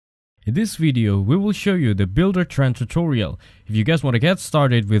In this video, we will show you the Buildertrend tutorial. If you guys want to get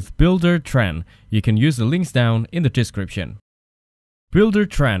started with Buildertrend, you can use the links down in the description.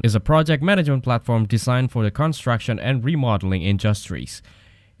 Buildertrend is a project management platform designed for the construction and remodeling industries.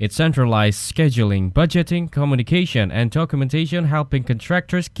 It centralizes scheduling, budgeting, communication, and documentation, helping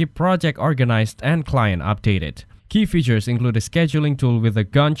contractors keep project organized and client updated. Key features include a scheduling tool with a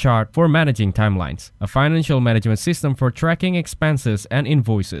Gantt chart for managing timelines, a financial management system for tracking expenses and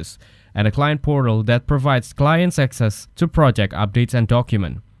invoices, and a client portal that provides clients access to project updates and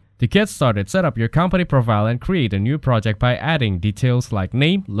documents. To get started, set up your company profile and create a new project by adding details like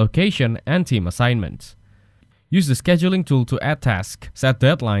name, location, and team assignments. Use the scheduling tool to add tasks, set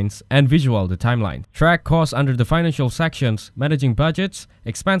deadlines, and visualize the timeline. Track costs under the financial sections, managing budgets,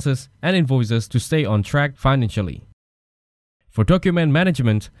 expenses, and invoices to stay on track financially. For document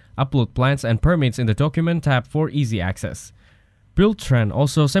management, upload plans and permits in the Document tab for easy access. Buildertrend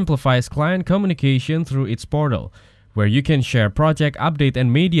also simplifies client communication through its portal, where you can share project update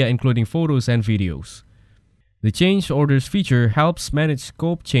and media including photos and videos. The Change Orders feature helps manage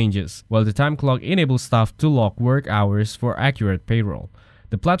scope changes, while the Time Clock enables staff to log work hours for accurate payroll.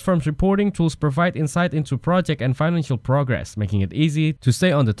 The platform's reporting tools provide insight into project and financial progress, making it easy to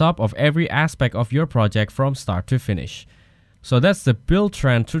stay on the top of every aspect of your project from start to finish. So that's the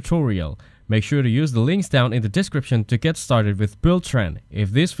Buildertrend tutorial. Make sure to use the links down in the description to get started with Buildertrend.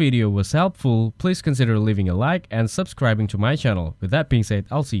 If this video was helpful, please consider leaving a like and subscribing to my channel. With that being said,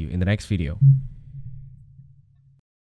 I'll see you in the next video.